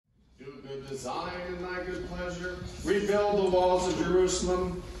good design and thy good pleasure, rebuild the walls of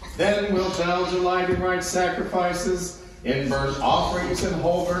Jerusalem. Then wilt thou delight in right sacrifices, in burnt offerings and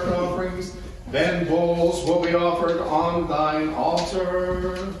whole burnt offerings. Then bulls will be offered on thine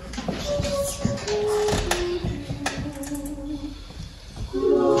altar.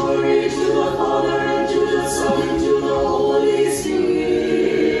 Glory to the Father, and to the Son, and to the Holy Spirit.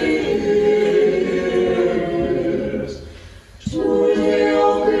 Today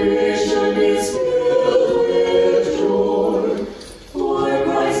all creation is filled with joy, for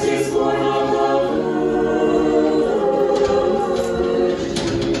Christ is born of the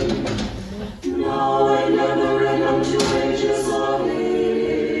Virgin. Now and ever and unto ages of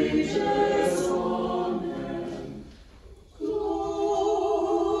ages. Amen.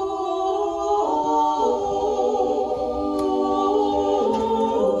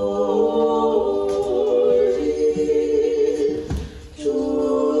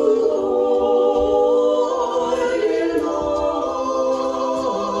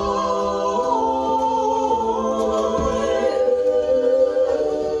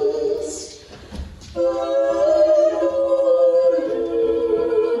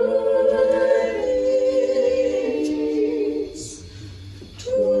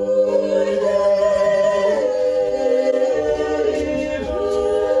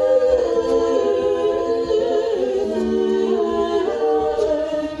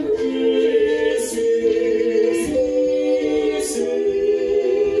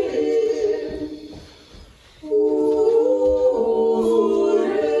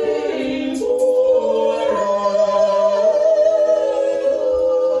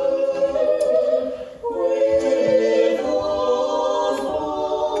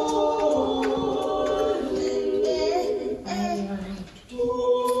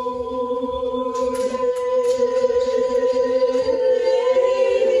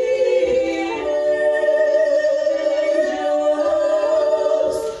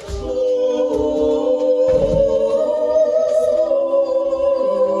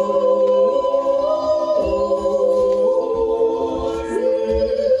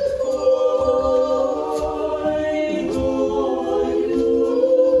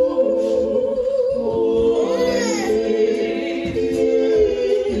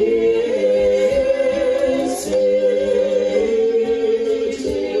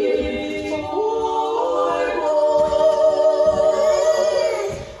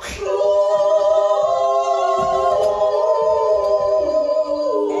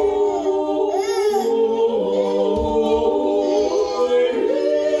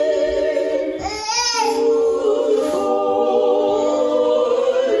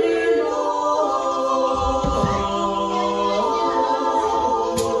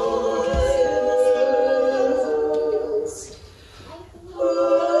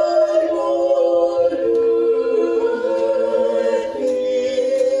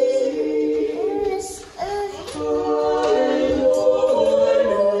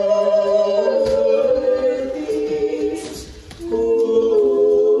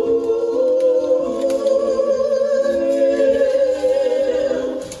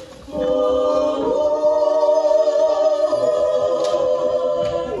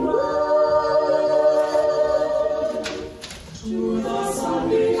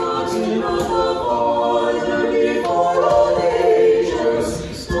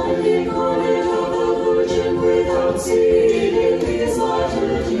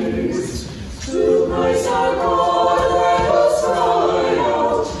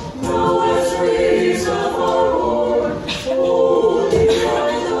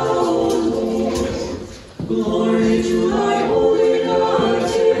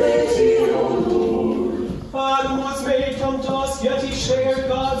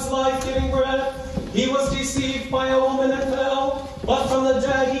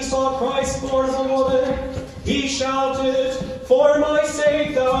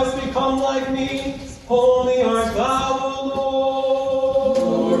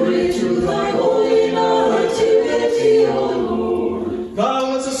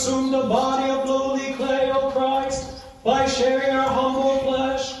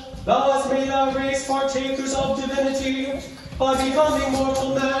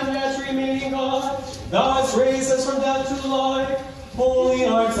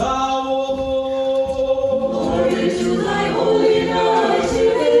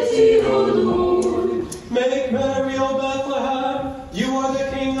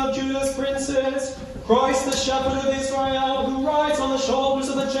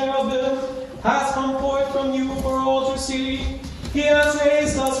 He has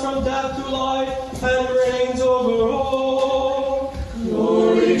raised us from death to life and reigns over all.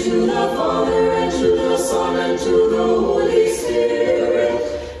 Glory Glory to the Father, and to the Son, and to the Holy Spirit,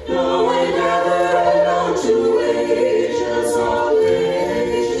 now and ever, and unto ages of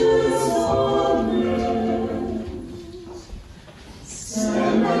ages. Amen.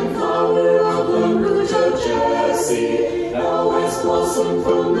 Stem and flower of the root of Jesse, thou hast blossomed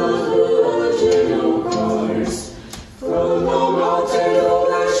from the virgin, O Christ. From the mountain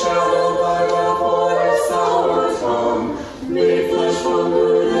overshadowed by the forest thou art come, made flesh from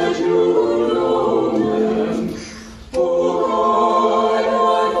earth that knew no man. O God,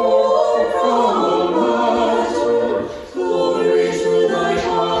 my forth from the matter, glory to thy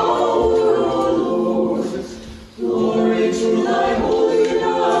power, O Lord. Glory to thy holy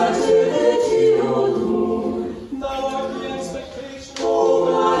nativity, O Lord. Thou art the expectation, O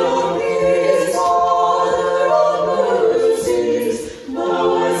God of peace, Father of mercies, thou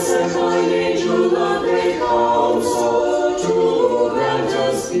hast sent thine angel of great counsel to grant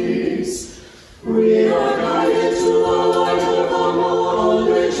us peace. We are guided to the light of the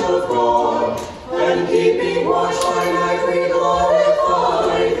knowledge of God, and keeping watch by night we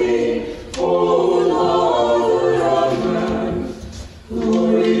glorify thee, O Lover of man.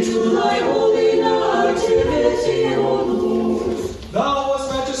 Glory to thy holy nativity, O Lord. thou wast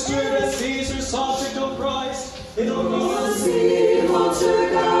registered as Caesar's subject, O Christ, in The obedience. sea monster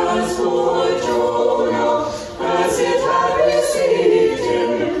cast for Jonah, as it had received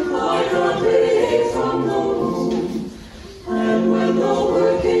him like a babe from the womb. And when the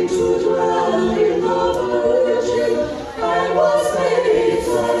Word came to dwell in the Virgin, and was made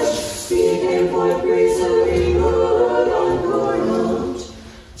flesh, he came forth preserving good uncorrupt.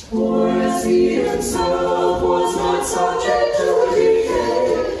 For as he himself was not subject to decay,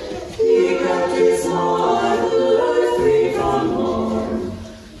 he kept his mother free from harm.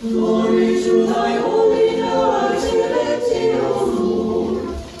 Glory to thy holy nativity, O Lord.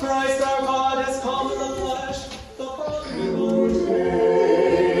 Christ our God has come in the flesh, the Father Lord.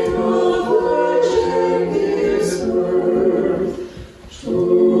 Today the Virgin gives birth to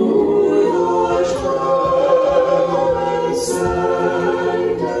the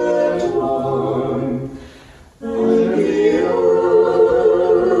transcendent One, and the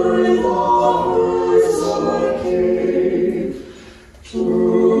earth offers a cave to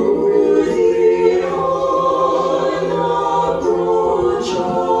the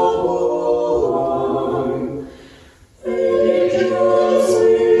unapproachable One. Angels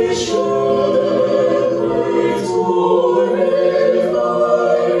wish to praise glorify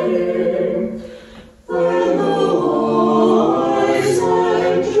him, and the wise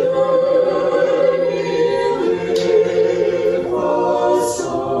men journey with the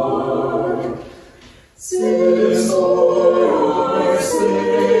star. Since for our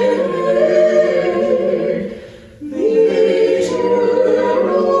sake the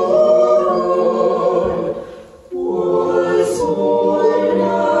eternal God was born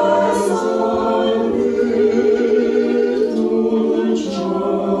as a little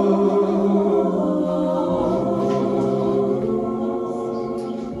child.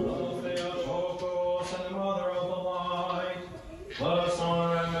 Theotokos and the Mother of the Light, let us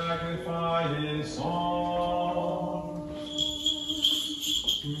honor and magnify his song.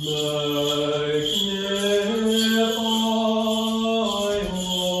 Magnify, O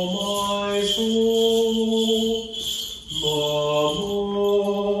my soul, the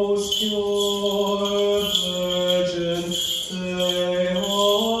most pure Virgin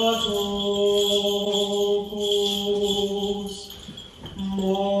Theotokos,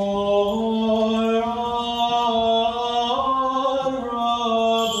 more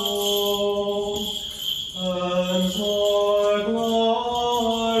honorable and more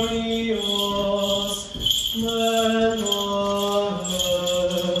glorious than the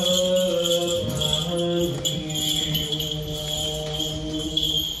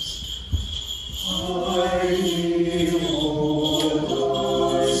heavens. I behold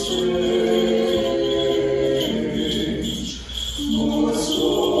thy strange, most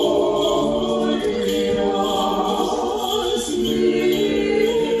glorious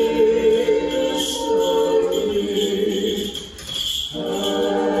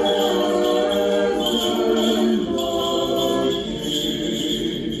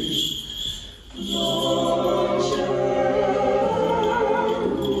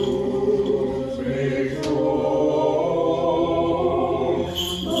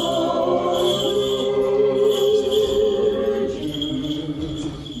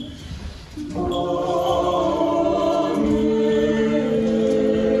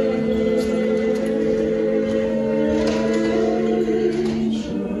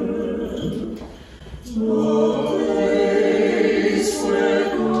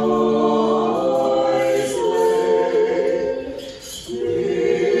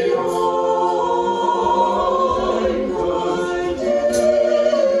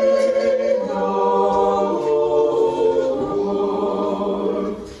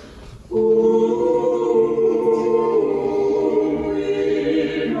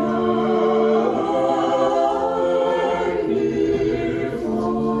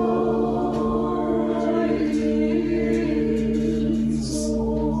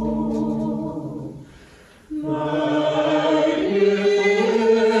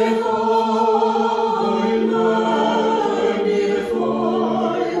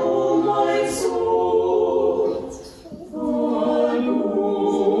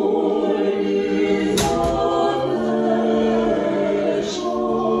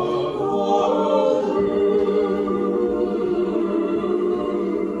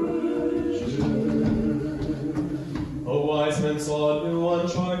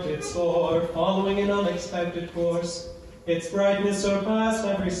its store, following an unexpected course. Its brightness surpassed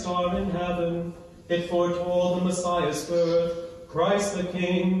every star in heaven. It foretold the Messiah's birth, Christ the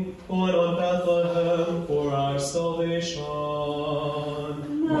King, born on Bethlehem for our salvation.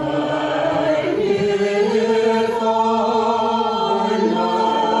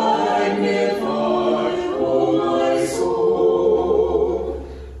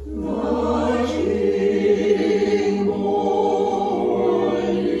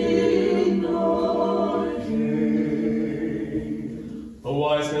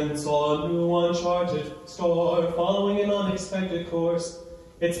 Course.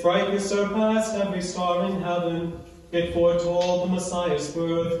 Its brightness surpassed every star in heaven. It foretold the Messiah's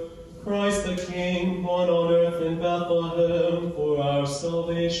birth, Christ the King, born on earth in Bethlehem for our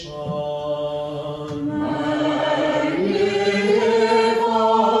salvation.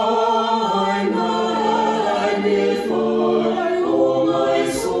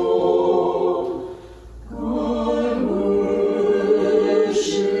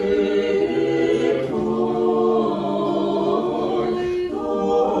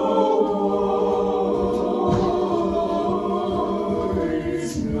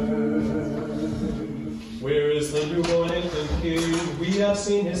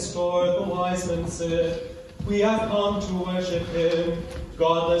 Seen his store, the wise men said, we have come to worship him.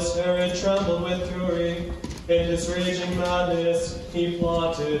 Godless Herod trembled with fury. In his raging madness, he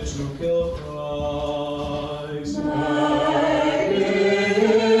plotted to kill Christ. Magnify,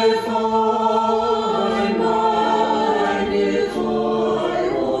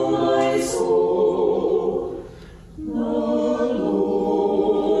 O my soul, the Lord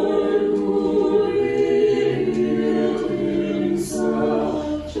who revealed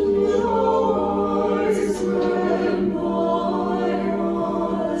himself to wise men by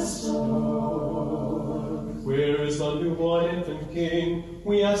a star. Where is the newborn infant King?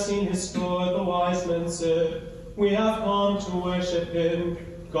 We have seen his store, the wise men said. We have come to worship him.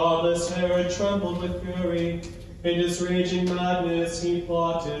 Godless Herod trembled with fury. In his raging madness, he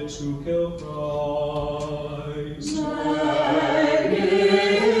plotted to kill Christ. Magnify,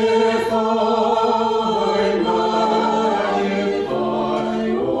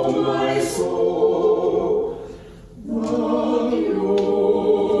 O my soul, the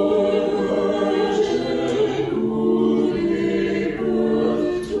pure Virgin who gave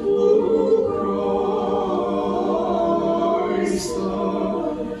birth to Christ the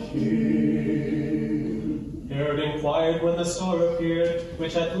King. Herod inquired when the star appeared,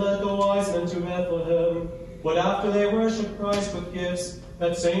 which had led the wise men to Bethlehem. But after they worshipped Christ with gifts,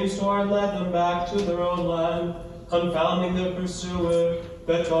 that same star led them back to their own land, confounding the pursuer,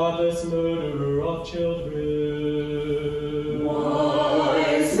 that godless murderer of children.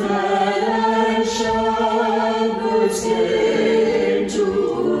 Wise men and shepherds came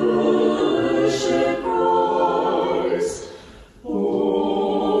to worship Christ,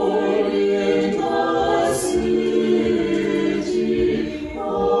 born in the city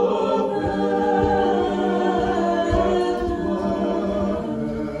of Bethlehem.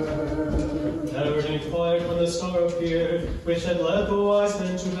 Herod inquired when the star appeared, which had led the wise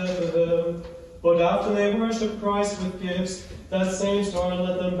men to Bethlehem. But after they worshipped Christ with gifts, that same star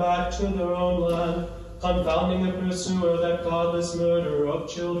led them back to their own land, confounding the pursuer, that godless murderer of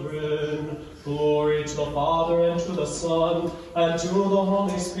children. Glory to the Father, and to the Son, and to the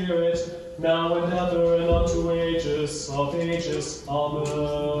Holy Spirit, now and ever, and unto ages of ages.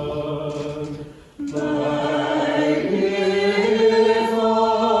 Amen. Magnify